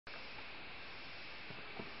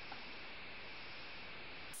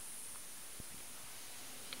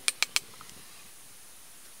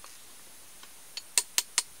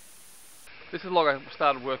This is a log I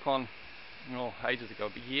started work on ages ago,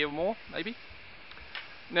 a year or more maybe.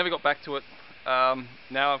 Never got back to it. Now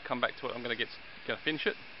I've come back to it. I'm going to finish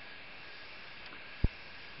it.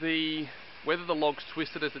 Whether the log's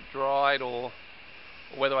twisted as it dried or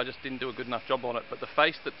whether I just didn't do a good enough job on it, but the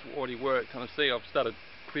face that's already worked, and I see I've started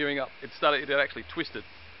clearing up. It actually twisted,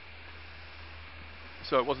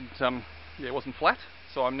 so it wasn't flat.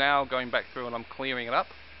 So I'm now going back through and I'm clearing it up,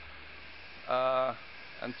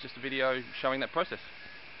 and it's just a video showing that process.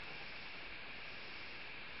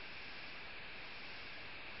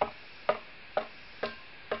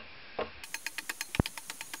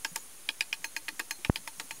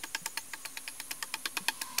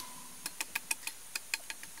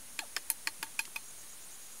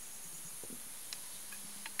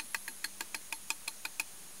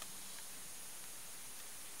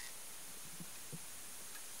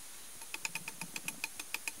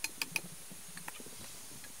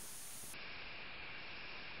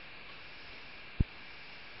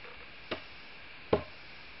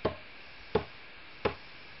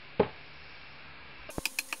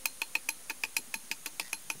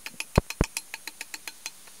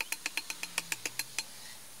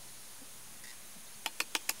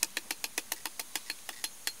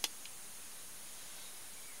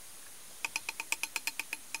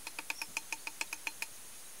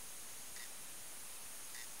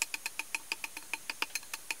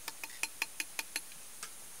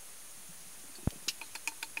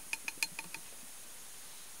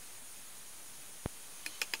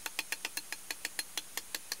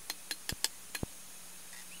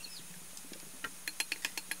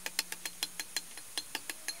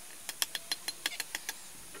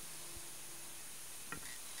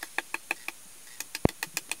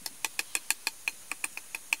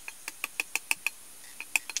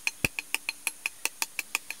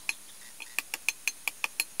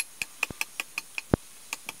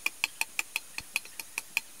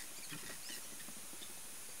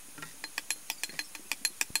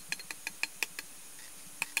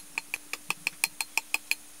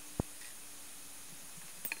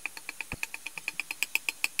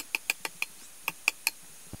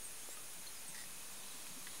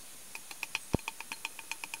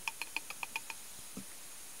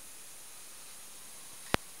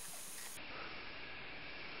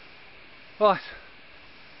 Right,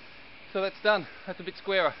 so that's done. That's a bit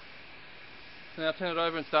squarer. So now turn it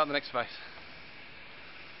over and start the next phase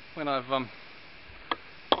when I've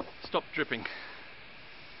stopped dripping.